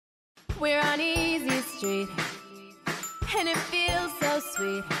We're on Easy Street, and it feels so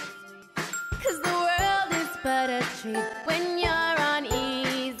sweet, 'cause the world is but a treat when you're on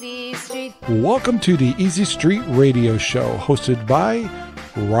Easy Street. Welcome to the Easy Street Radio Show, hosted by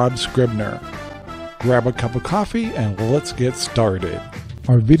Rob Scribner. Grab a cup of coffee and let's get started.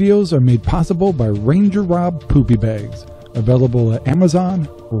 Our videos are made possible by RangerRob Poopy Bags, available at Amazon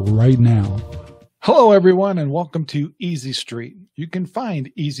right now. Hello everyone and welcome to Easy Street. You can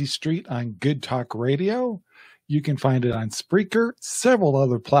find Easy Street on Good Talk Radio. You can find it on Spreaker, several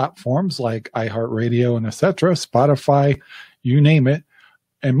other platforms like iHeartRadio and etc., Spotify, you name it.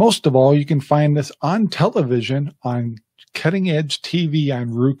 And most of all, you can find this on television on Cutting Edge TV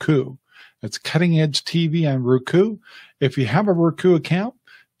on Roku. That's Cutting Edge TV on Roku. If you have a Roku account,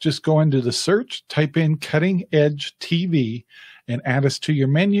 just go into the search, type in Cutting Edge TV, and add us to your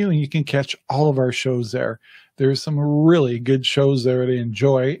menu, and you can catch all of our shows there. There's some really good shows there to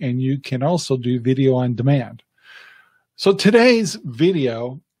enjoy, and you can also do video on demand. So today's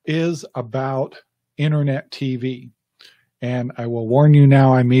video is about internet TV. And I will warn you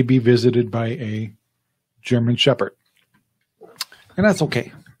now, I may be visited by a German Shepherd. And that's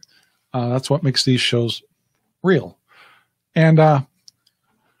okay. That's what makes these shows real. And I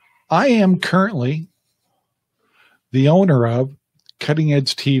am currently the owner of Cutting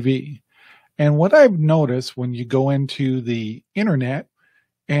Edge TV. And what I've noticed when you go into the internet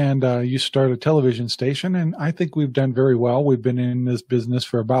and you start a television station, and I think we've done very well. We've been in this business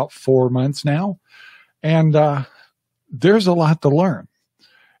for about 4 months now. And there's a lot to learn.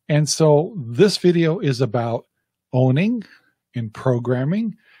 And so this video is about owning and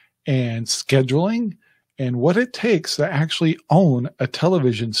programming and scheduling and what it takes to actually own a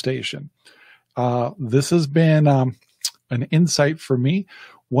television station. This has been an insight for me.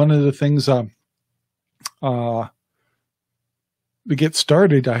 One of the things to get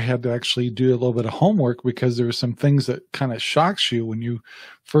started, I had to actually do a little bit of homework because there are some things that kind of shocks you when you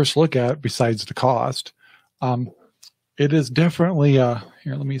first look at it besides the cost. It is definitely, here,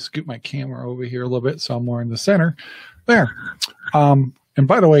 let me scoot my camera over here a little bit so I'm more in the center. There. And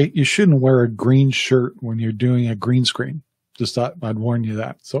by the way, you shouldn't wear a green shirt when you're doing a green screen. Just thought I'd warn you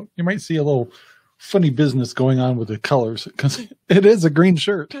that. So you might see a little funny business going on with the colors because it is a green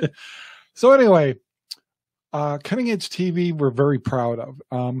shirt. So anyway, Cutting Edge TV, we're very proud of.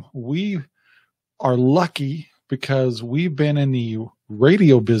 We are lucky because we've been in the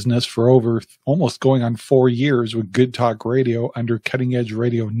radio business for over almost going on 4 years with Good Talk Radio under Cutting Edge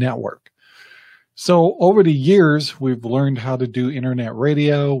Radio Network. So over the years, we've learned how to do internet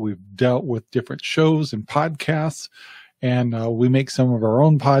radio. We've dealt with different shows and podcasts, and we make some of our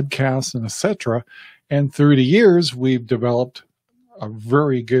own podcasts and etc. And through the years, we've developed a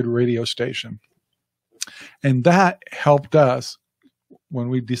very good radio station. And that helped us when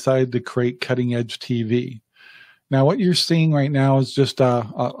we decided to create Cutting Edge TV. Now, what you're seeing right now is just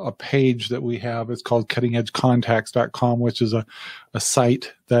a page that we have. It's called cuttingedgecontacts.com, which is a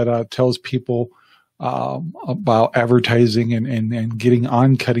site that tells people about advertising and getting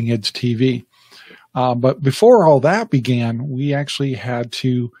on Cutting Edge TV. But before all that began, we actually had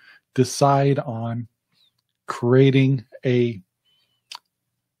to decide on creating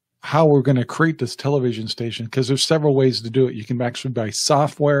how we're going to create this television station, because there's several ways to do it. You can actually buy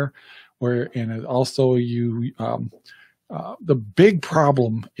software, and it also the big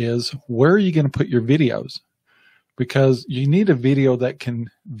problem is where are you going to put your videos? Because you need videos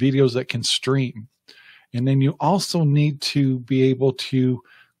that can stream. And then you also need to be able to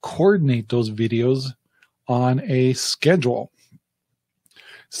coordinate those videos on a schedule.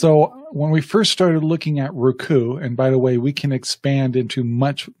 So when we first started looking at Roku, and by the way, we can expand into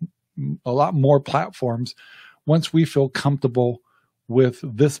a lot more platforms once we feel comfortable with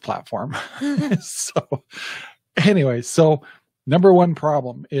this platform. So anyway, number one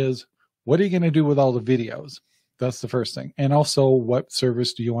problem is, what are you going to do with all the videos? That's the first thing. And also, what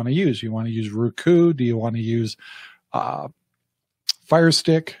service do you want to use? You want to use Roku? Do you want to use Fire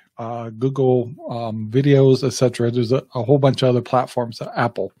Stick, Google Videos, etc.? There's a whole bunch of other platforms.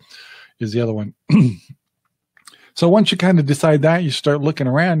 Apple is the other one. So once you kind of decide that, you start looking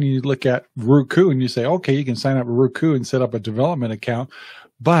around and you look at Roku and you say, okay, you can sign up with Roku and set up a development account.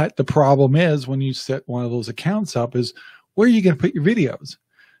 But the problem is when you set one of those accounts up is, where are you going to put your videos?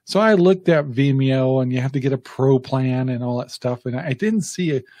 So I looked at Vimeo, and you have to get a pro plan and all that stuff. And I didn't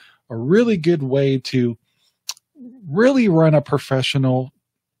see a really good way to really run a professional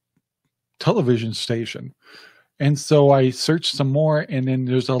television station. And so I searched some more, and then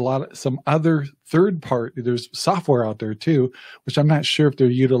there's some other there's software out there too, which I'm not sure if they're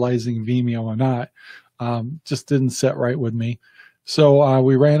utilizing Vimeo or not. Just didn't set right with me. So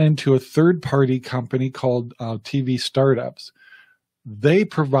we ran into a third-party company called TV Startups. They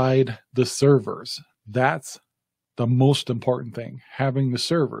provide the servers. That's the most important thing, having the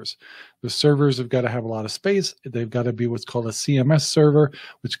servers. The servers have got to have a lot of space. They've got to be what's called a CMS server,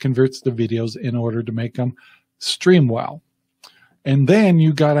 which converts the videos in order to make them stream well. And then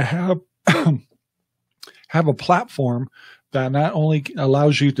you got to have have a platform that not only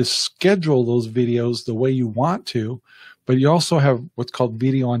allows you to schedule those videos the way you want to, but you also have what's called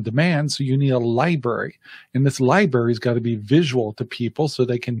video on demand. So you need a library, and this library's got to be visual to people so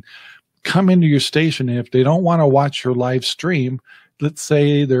they can come into your station. And if they don't want to watch your live stream, let's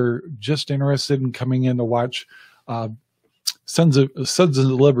say they're just interested in coming in to watch Sons of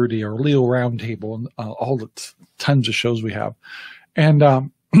Liberty or Leo Roundtable and all the tons of shows we have.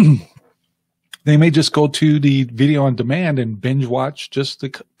 And they may just go to the video on demand and binge watch just the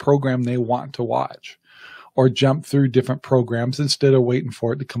program they want to watch, or jump through different programs instead of waiting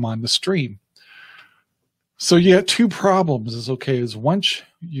for it to come on the stream. So you got two problems. Is once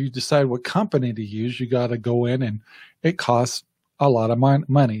you decide what company to use, you got to go in, and it costs a lot of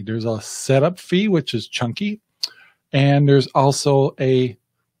money. There's a setup fee, which is chunky, and there's also a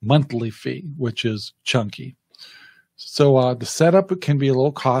monthly fee, which is chunky. So the setup, it can be a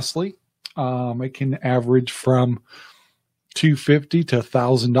little costly. It can average from $250 to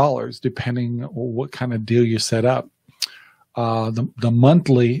 $1,000, depending on what kind of deal you set up. The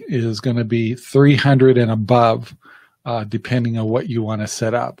monthly is going to be $300 and above, depending on what you want to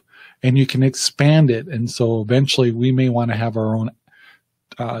set up, and you can expand it. And so eventually, we may want to have our own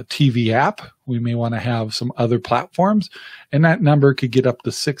TV app. We may want to have some other platforms, and that number could get up to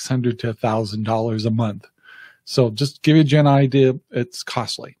 $600 to $1,000 a month. So just to give you an idea, it's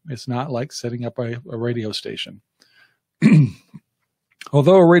costly. It's not like setting up a radio station.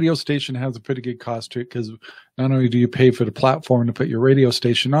 Although a radio station has a pretty good cost to it, because not only do you pay for the platform to put your radio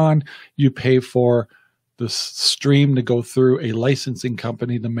station on, you pay for the stream to go through a licensing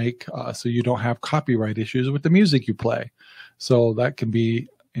company to make so you don't have copyright issues with the music you play. So that can be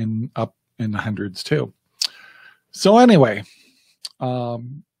up in the hundreds too. So anyway,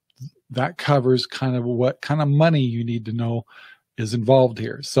 that covers kind of what kind of money you need to know is involved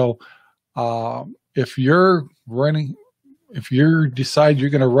here. So if you decide you're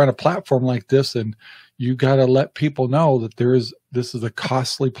going to run a platform like this, and you got to let people know that this is a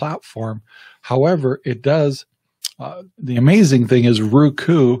costly platform. However, it does. The amazing thing is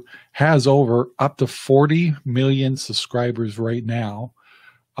Roku has up to 40 million subscribers right now.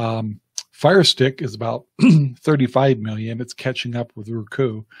 Fire Stick is about 35 million. It's catching up with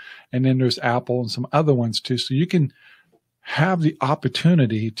Roku. And then there's Apple and some other ones too. So you can have the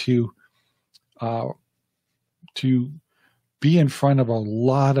opportunity to be in front of a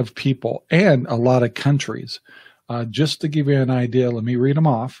lot of people and a lot of countries. Just to give you an idea, let me read them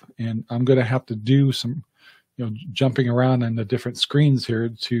off. And I'm going to have to do some jumping around on the different screens here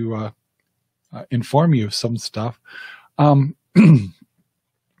to inform you of some stuff.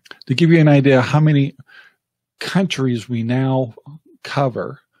 To give you an idea how many countries we now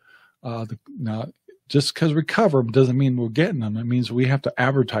cover. Now, just because we cover them doesn't mean we're getting them. It means we have to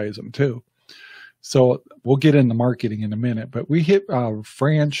advertise them too. So we'll get into marketing in a minute. But we hit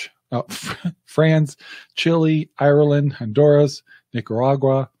France, Chile, Ireland, Honduras,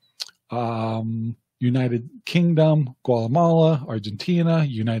 Nicaragua, United Kingdom, Guatemala, Argentina,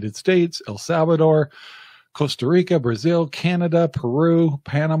 United States, El Salvador, Costa Rica, Brazil, Canada, Peru,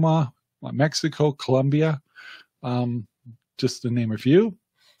 Panama, Mexico, Colombia, just to name a few.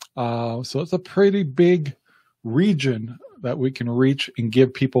 So it's a pretty big region that we can reach and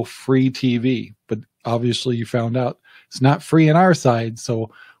give people free TV. But obviously you found out it's not free on our side.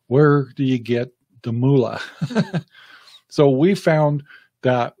 So where do you get the moolah? So we found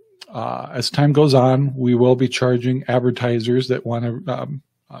that as time goes on, we will be charging advertisers that want to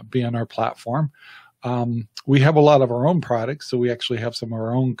be on our platform. We have a lot of our own products, so we actually have some of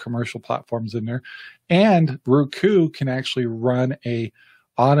our own commercial platforms in there. And Roku can actually run a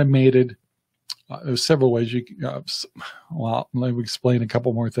automated, there's several ways you can, well, let me explain a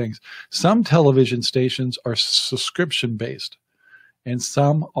couple more things. Some television stations are subscription based, and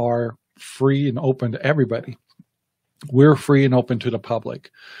some are free and open to everybody. We're free and open to the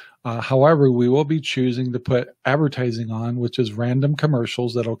public. However, we will be choosing to put advertising on, which is random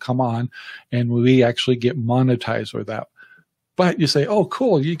commercials that'll come on, and we actually get monetized with that. But you say, oh,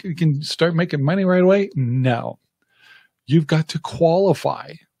 cool, you can start making money right away? No. You've got to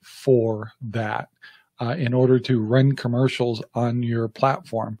qualify for that. in order to run commercials on your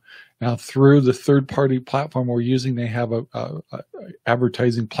platform. Now, through the third-party platform we're using, they have a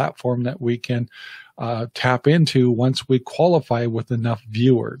advertising platform that we can tap into once we qualify with enough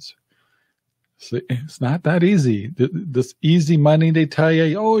viewers. So it's not that easy. This easy money, they tell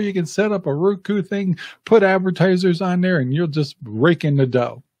you, oh, you can set up a Roku thing, put advertisers on there, and you'll just rake in the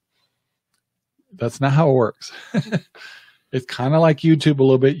dough. That's not how it works. It's kind of like YouTube a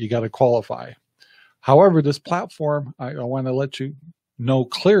little bit. You got to qualify. However, this platform, I want to let you know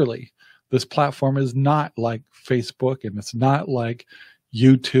clearly, this platform is not like Facebook, and it's not like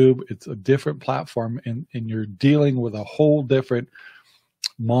YouTube. It's a different platform, and you're dealing with a whole different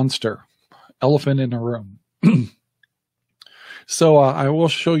monster, elephant in the room. So I will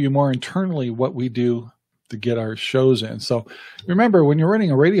show you more internally what we do to get our shows in. So remember, when you're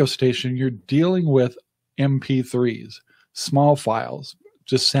running a radio station, you're dealing with MP3s, small files,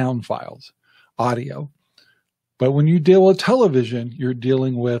 just sound files, audio. But when you deal with television, you're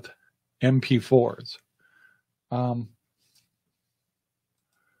dealing with MP4s.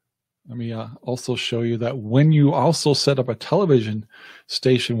 Let me also show you that when you also set up a television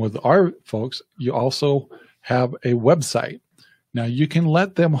station with our folks, you also have a website. Now, you can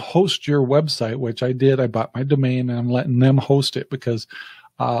let them host your website, which I did. I bought my domain, and I'm letting them host it because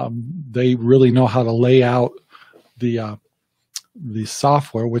they really know how to lay out the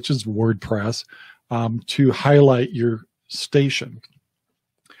software, which is WordPress, to highlight your station.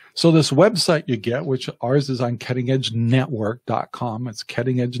 So this website you get, which ours is on cuttingedgenetwork.com, it's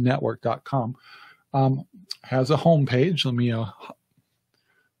cuttingedgenetwork.com, has a homepage.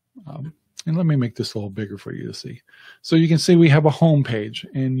 Let me make this a little bigger for you to see. So you can see we have a homepage,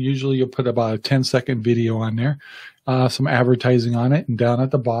 and usually you'll put about a 10-second video on there, some advertising on it, and down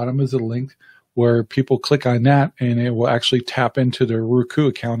at the bottom is a link where people click on that, and it will actually tap into their Roku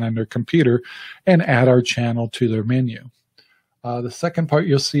account on their computer and add our channel to their menu. The second part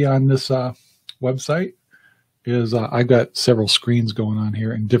you'll see on this website is I've got several screens going on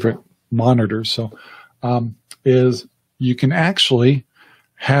here and different monitors. So is you can actually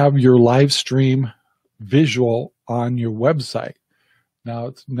have your live stream visual on your website. Now,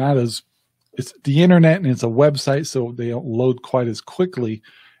 it's not as, it's the internet and it's a website, so they don't load quite as quickly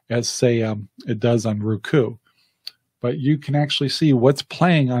as, say, it does on Roku. But you can actually see what's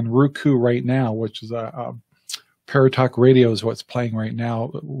playing on Roku right now, which is Paratalk Radio is what's playing right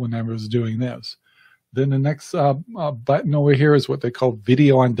now when I was doing this. Then the next button over here is what they call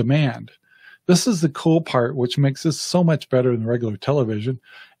video on demand. This is the cool part, which makes this so much better than regular television,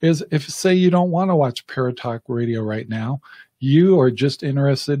 is if, say, you don't want to watch Paratalk Radio right now, you are just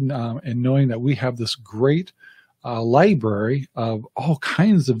interested in knowing that we have this great library of all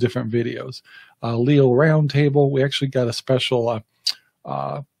kinds of different videos. Leo Roundtable, we actually got a special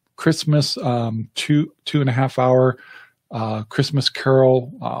Christmas 2.5 hour Christmas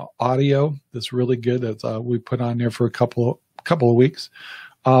Carol audio that's really good. That's we put on there for a couple of weeks.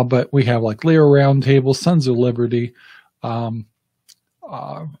 But we have like Leo Roundtable, Sons of Liberty, John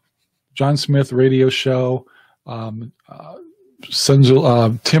Smith Radio Show,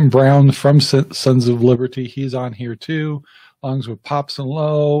 Tim Brown from Sons of Liberty. He's on here too, along with Pops and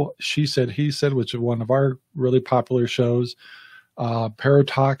Low, She Said, He Said, which is one of our really popular shows.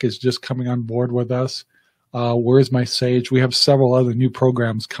 Paratalk is just coming on board with us. Where's My Sage? We have several other new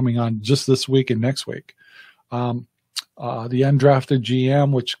programs coming on just this week and next week. The Undrafted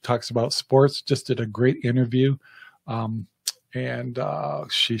GM, which talks about sports, just did a great interview.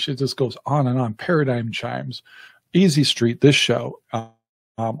 She just goes on and on. Paradigm Chimes, Easy Street, this show.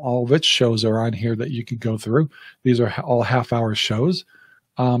 All of its shows are on here that you can go through. These are all half-hour shows.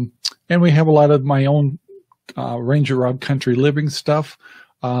 And we have a lot of my own Ranger Rob Country Living stuff,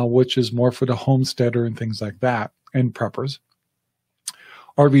 which is more for the homesteader and things like that, and preppers.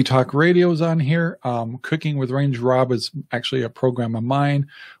 RV Talk Radio is on here. Cooking with Ranger Rob is actually a program of mine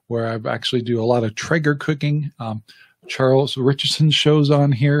where I actually do a lot of Traeger cooking. Charles Richardson's show's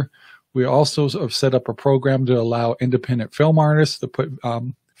on here. We also have set up a program to allow independent film artists to put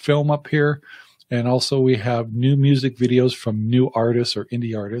film up here. And also we have new music videos from new artists or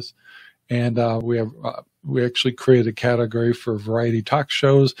indie artists. And we actually created a category for variety talk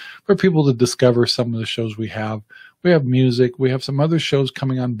shows for people to discover some of the shows we have. We have music. We have some other shows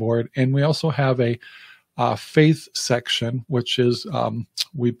coming on board. And we also have a faith section, which is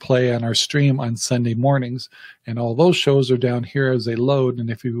we play on our stream on Sunday mornings. And all those shows are down here as they load. And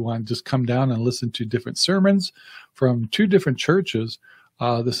if you want to just come down and listen to different sermons from 2 different churches,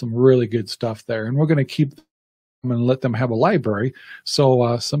 there's some really good stuff there. And we're going to keep them and let them have a library.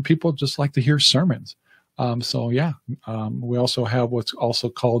 So some people just like to hear sermons. We also have what's also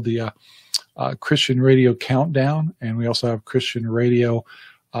called the Christian Radio Countdown, and we also have Christian Radio,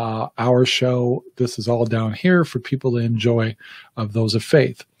 our show. This is all down here for people to enjoy of those of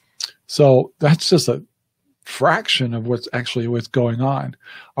faith. So that's just a fraction of what's going on.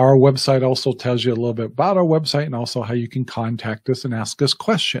 Our website also tells you a little bit about our website and also how you can contact us and ask us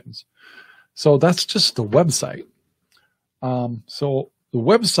questions. So that's just the website. So the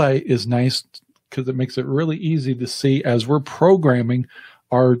website is nice because it makes it really easy to see as we're programming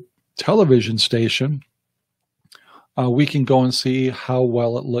our television station. We can go and see how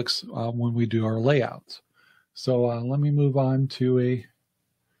well it looks when we do our layouts. So let me move on to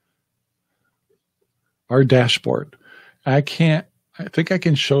our dashboard. I think I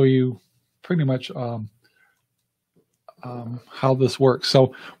can show you pretty much how this works.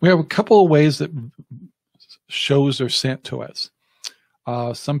 So we have a couple of ways that shows are sent to us.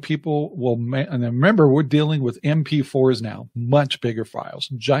 Some people will, and remember, we're dealing with MP4s now, much bigger files,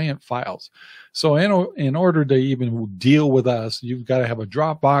 giant files. So in order to even deal with us, you've got to have a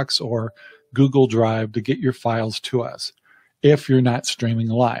Dropbox or Google Drive to get your files to us if you're not streaming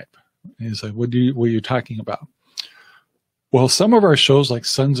live. And he's like, what are you talking about? Well, some of our shows like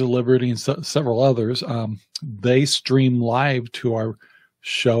Sons of Liberty and several others, they stream live to our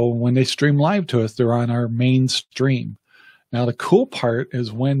show. When they stream live to us, they're on our main stream. Now, the cool part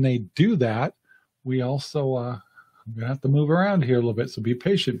is when they do that, we also, I'm going to have to move around here a little bit, so be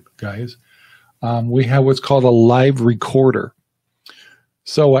patient, guys. We have what's called a live recorder.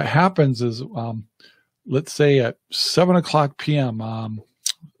 So what happens is, let's say at 7 o'clock p.m.,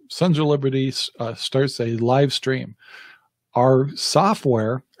 Sons of Liberty starts a live stream. Our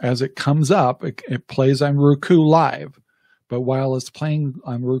software, as it comes up, it plays on Roku Live. But while it's playing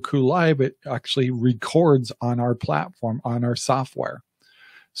on Roku Live, it actually records on our platform, on our software.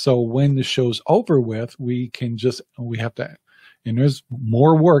 So when the show's over with, we have to, and there's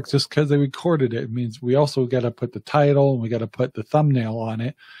more work just because they recorded it. It means we also got to put the title and we got to put the thumbnail on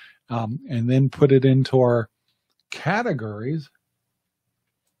it, and then put it into our categories.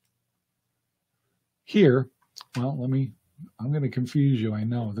 Here, well, I'm going to confuse you. I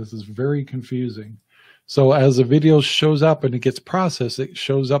know this is very confusing. So as the video shows up and it gets processed, it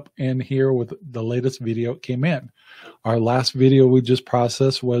shows up in here with the latest video it came in. Our last video we just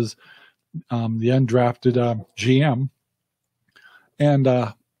processed was the undrafted GM.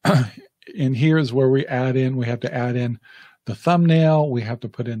 And in here is where we have to add in the thumbnail, we have to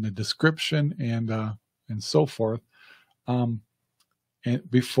put in the description and so forth. And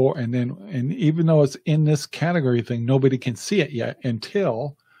even though it's in this category thing, nobody can see it yet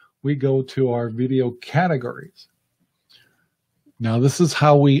until we go to our video categories. Now, this is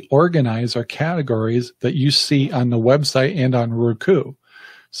how we organize our categories that you see on the website and on Roku.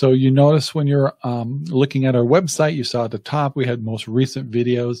 So you notice when you're looking at our website, you saw at the top we had most recent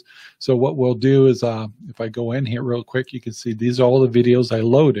videos. So what we'll do is, if I go in here real quick, you can see these are all the videos I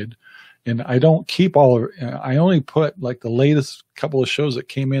loaded. And I don't keep all of it. I only put like the latest couple of shows that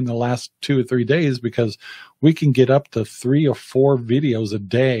came in the last 2 or 3 days, because we can get up to 3 or 4 videos a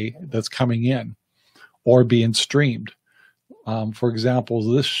day that's coming in or being streamed. For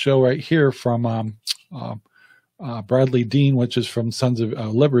example, this show right here from Bradley Dean, which is from Sons of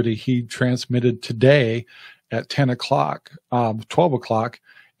Liberty, he transmitted today at 10 o'clock, 12 o'clock,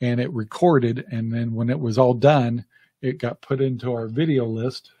 and it recorded. And then when it was all done, it got put into our video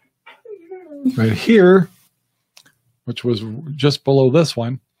list right here, which was just below this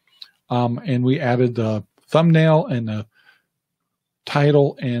one, and we added the thumbnail and the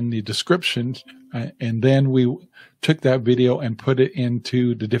title and the description, and then we took that video and put it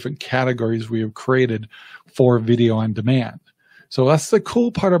into the different categories we have created for video on demand. So that's the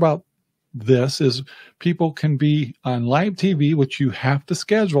cool part about this, is people can be on live TV, which you have to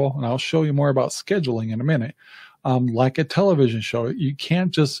schedule, and I'll show you more about scheduling in a minute. Like a television show, you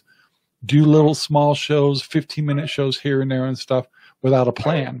can't just do little small shows, 15-minute shows here and there and stuff without a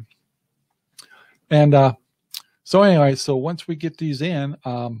plan. And so anyway, so once we get these in,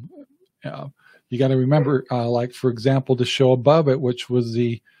 you got to remember, like, for example, the show above it, which was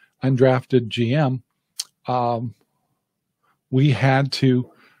the undrafted GM, we had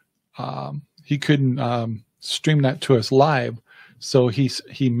to, he couldn't stream that to us live. So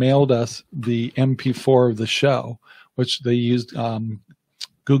he mailed us the MP4 of the show, which they used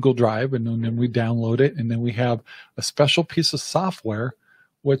Google Drive, and then we download it, and then we have a special piece of software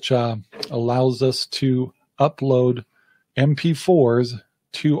which allows us to upload MP4s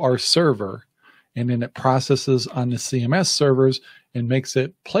to our server, and then it processes on the CMS servers and makes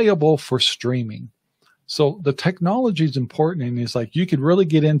it playable for streaming. So the technology is important, and it's like you could really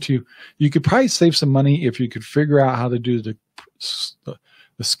get into, you could probably save some money if you could figure out how to do the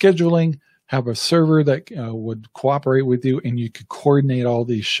scheduling, have a server that would cooperate with you, and you could coordinate all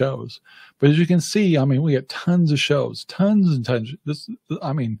these shows. But as you can see, I mean, we get tons of shows, tons and tons.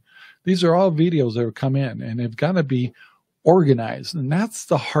 These are all videos that have come in, and they've got to be organized. And that's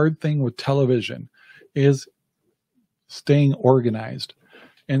the hard thing with television, is staying organized.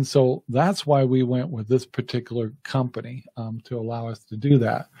 And so that's why we went with this particular company to allow us to do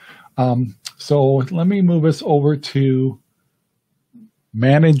that. So let me move us over to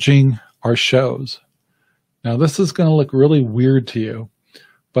managing our shows. Now this is going to look really weird to you,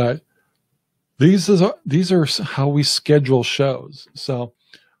 but these are how we schedule shows. So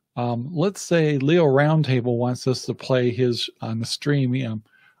let's say Leo Roundtable wants us to play his on the stream.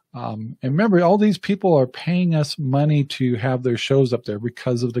 And remember, all these people are paying us money to have their shows up there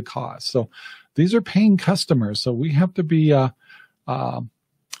because of the cost. So these are paying customers. So we have to be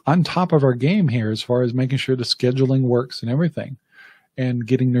on top of our game here as far as making sure the scheduling works and everything, and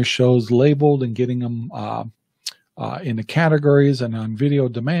getting their shows labeled and getting them in the categories and on video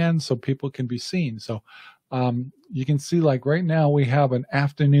demand so people can be seen. So you can see, like right now, we have an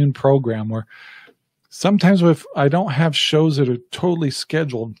afternoon program where sometimes if I don't have shows that are totally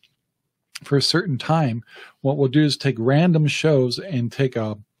scheduled for a certain time, what we'll do is take random shows and take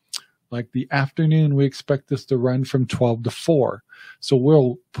like the afternoon, we expect this to run from 12 to 4. So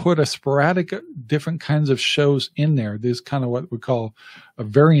we'll put a sporadic different kinds of shows in there. There's kind of what we call a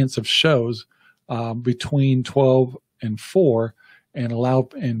variance of shows between 12 and 4, and allow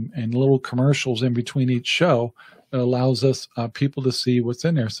and little commercials in between each show that allows us people to see what's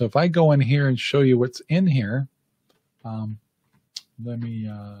in there. So if I go in here and show you what's in here, let me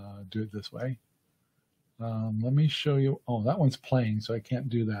do it this way. Let me show you. Oh, that one's playing, so I can't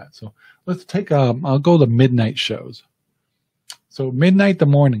do that. So let's take, I'll go to midnight shows. So midnight to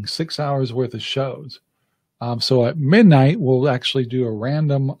morning, 6 hours worth of shows. So at midnight, we'll actually do a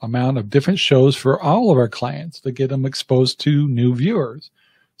random amount of different shows for all of our clients to get them exposed to new viewers.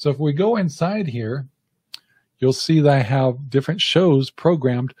 So if we go inside here, you'll see that I have different shows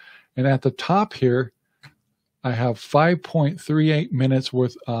programmed. And at the top here, I have 5.38 minutes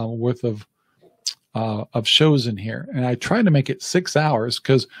worth of shows in here. And I try to make it 6 hours,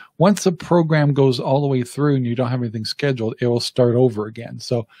 because once the program goes all the way through and you don't have anything scheduled, it will start over again.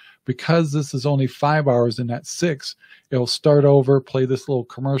 So because this is only 5 hours and that's 6, it'll start over, play this little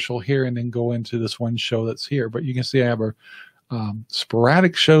commercial here, and then go into this one show that's here. But you can see I have our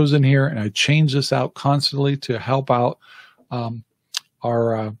sporadic shows in here, and I change this out constantly to help out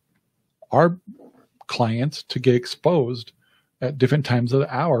our clients to get exposed at different times of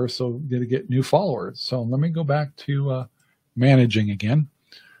the hour, so to get new followers. So let me go back to managing again.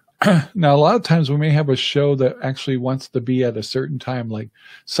 Now, a lot of times we may have a show that actually wants to be at a certain time, like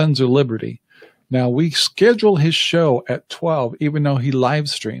Sons of Liberty. Now, we schedule his show at 12, even though he live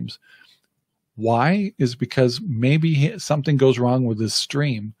streams. Why? Is because maybe something goes wrong with his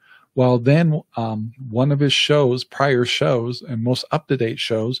stream. Well, then one of his shows, prior shows, and most up-to-date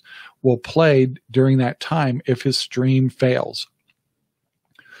shows will play during that time if his stream fails.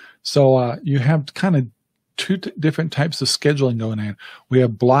 So you have kind of two different types of scheduling going on. We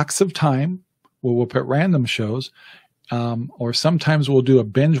have blocks of time where we'll put random shows, or sometimes we'll do a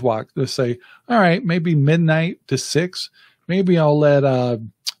binge watch to say, all right, maybe midnight to 6. Maybe I'll let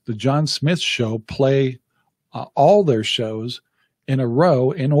the John Smith show play all their shows in a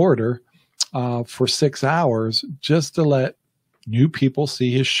row in order for 6 hours, just to let new people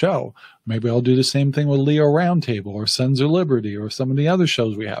see his show. Maybe I'll do the same thing with Leo Roundtable or Sons of Liberty or some of the other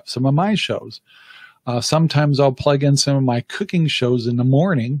shows we have, some of my shows. Sometimes I'll plug in some of my cooking shows in the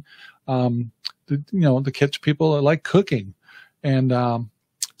morning, to catch people that like cooking. And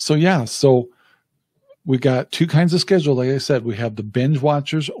so we got two kinds of schedule. Like I said, we have the binge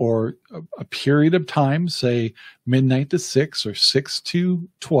watchers, or a period of time, say midnight to 6 or 6 to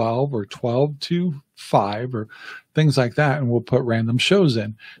 12 or 12 to 5 or things like that. And we'll put random shows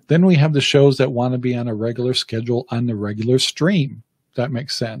in. Then we have the shows that want to be on a regular schedule on the regular stream. If that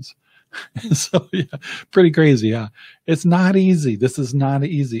makes sense. So yeah, pretty crazy. Yeah. It's not easy. This is not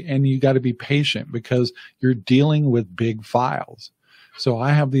easy. And you got to be patient because you're dealing with big files. So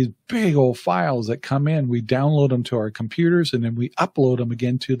I have these big old files that come in. We download them to our computers, and then we upload them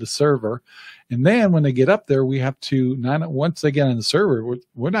again to the server. And then when they get up there, we have to, once they get on the server,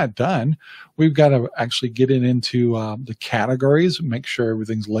 we're not done. We've got to actually get it into the categories, make sure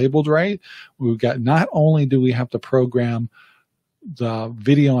everything's labeled right. We've got, not only do we have to program the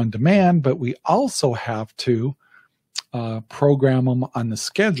video on demand, but we also have to program them on the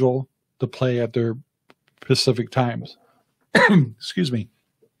schedule to play at their specific times. Excuse me.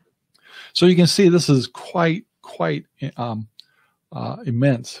 So you can see this is quite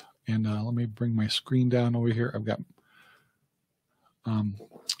immense. And let me bring my screen down over here. I've got,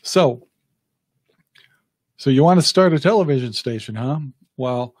 so you want to start a television station, huh?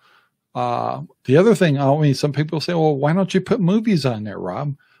 Well, the other thing, some people say, well, why don't you put movies on there,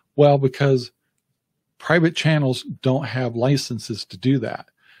 Rob? Well, because private channels don't have licenses to do that.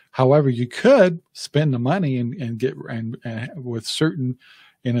 However, you could spend the money and get with certain,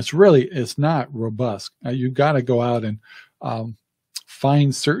 and it's not robust. You've got to go out and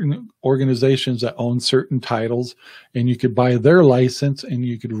find certain organizations that own certain titles, and you could buy their license and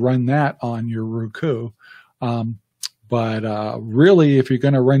you could run that on your Roku. But really, if you're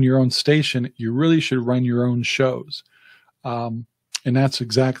going to run your own station, you really should run your own shows. And that's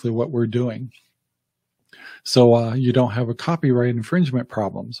exactly what we're doing. So you don't have a copyright infringement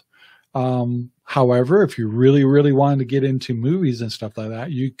problems. However, if you really, really want to get into movies and stuff like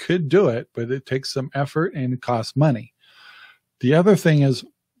that, you could do it, but it takes some effort and it costs money. The other thing is,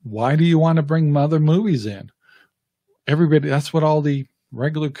 why do you want to bring other movies in? Everybody, that's what all the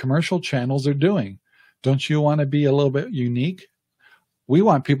regular commercial channels are doing. Don't you want to be a little bit unique? We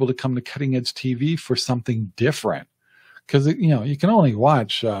want people to come to Cutting Edge TV for something different, because you can only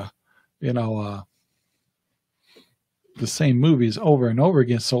watch the same movies over and over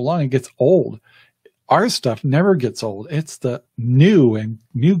again so long it gets old. Our stuff never gets old. It's the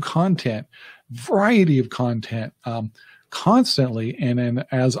new content, variety of content, constantly. And then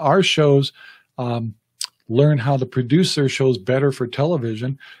as our shows learn how to produce their shows better for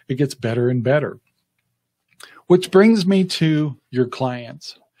television, it gets better and better. Which brings me to your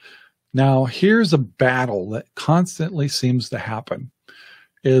clients. Now, here's a battle that constantly seems to happen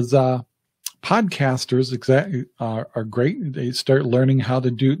is podcasters are great. They start learning how to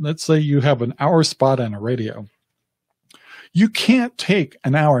do, let's say you have an hour spot on a radio. You can't take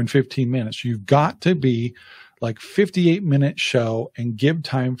an hour and 15 minutes. You've got to be like 58-minute show and give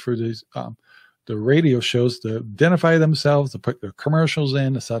time for these the radio shows to identify themselves, to put their commercials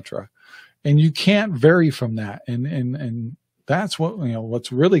in, etc. And you can't vary from that. And that's what,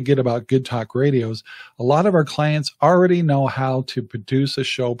 what's really good about Good Talk Radios. A lot of our clients already know how to produce a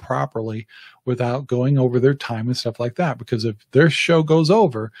show properly without going over their time and stuff like that. Because if their show goes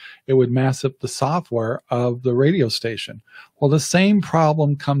over, it would mess up the software of the radio station. Well, the same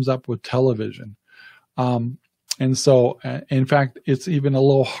problem comes up with television. And so, in fact, it's even a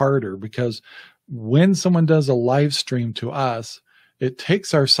little harder, because when someone does a live stream to us, it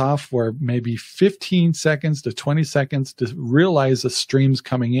takes our software maybe 15 seconds to 20 seconds to realize the stream's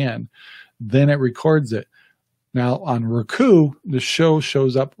coming in. Then it records it. Now on Roku, the show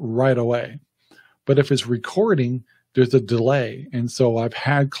shows up right away. But if it's recording, there's a delay. And so I've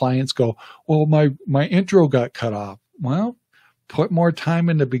had clients go, well, my intro got cut off. Well, put more time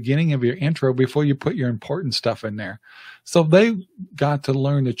in the beginning of your intro before you put your important stuff in there. So they got to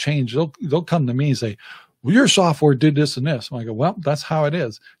learn to change. They'll come to me and say, well, your software did this and this. And I go, well, that's how it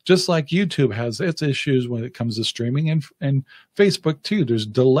is. Just like YouTube has its issues when it comes to streaming, and Facebook too. There's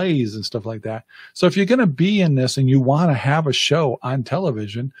delays and stuff like that. So if you're going to be in this and you want to have a show on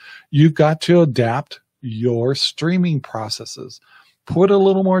television, you've got to adapt your streaming processes. Put a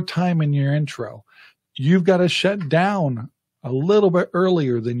little more time in your intro. You've got to shut down a little bit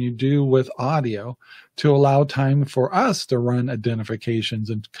earlier than you do with audio to allow time for us to run identifications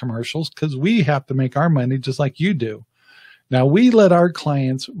and commercials, because we have to make our money just like you do. Now, we let our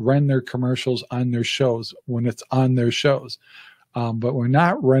clients run their commercials on their shows when it's on their shows, but we're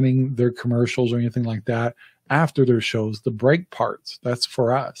not running their commercials or anything like that after their shows. The break parts, that's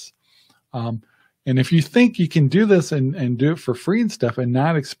for us. And if you think you can do this and do it for free and stuff and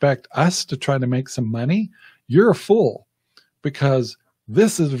not expect us to try to make some money, you're a fool. Because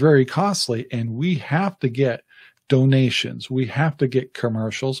this is very costly, and we have to get donations, we have to get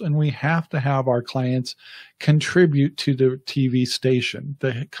commercials, and we have to have our clients contribute to the TV station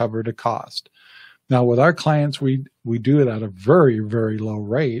to cover the cost. Now, with our clients, we do it at a very, very low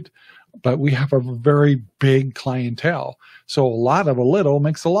rate, but we have a very big clientele. So a lot of a little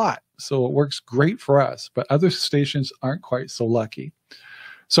makes a lot. So it works great for us, but other stations aren't quite so lucky.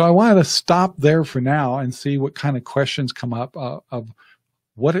 So I wanted to stop there for now and see what kind of questions come up of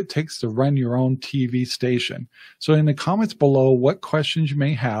what it takes to run your own TV station. So in the comments below, what questions you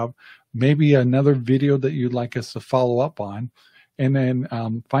may have, maybe another video that you'd like us to follow up on, and then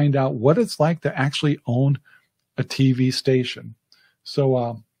find out what it's like to actually own a TV station.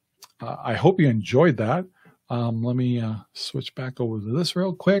 So I hope you enjoyed that. Let me switch back over to this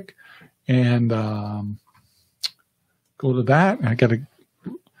real quick and go to that. I got to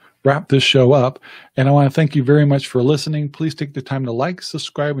wrap this show up, and I want to thank you very much for listening. Please take the time to like,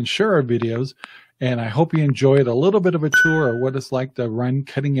 subscribe, and share our videos, And I hope you enjoyed a little bit of a tour of what it's like to run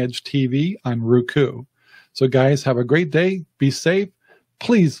cutting-edge TV on Roku. So guys, have a great day. Be safe.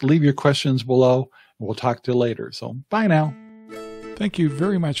 Please leave your questions below. We'll talk to you later. So bye now. Thank you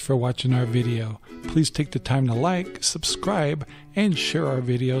very much for watching our video. Please take the time to like, subscribe, and share our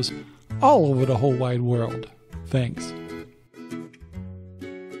videos all over the whole wide world. Thanks.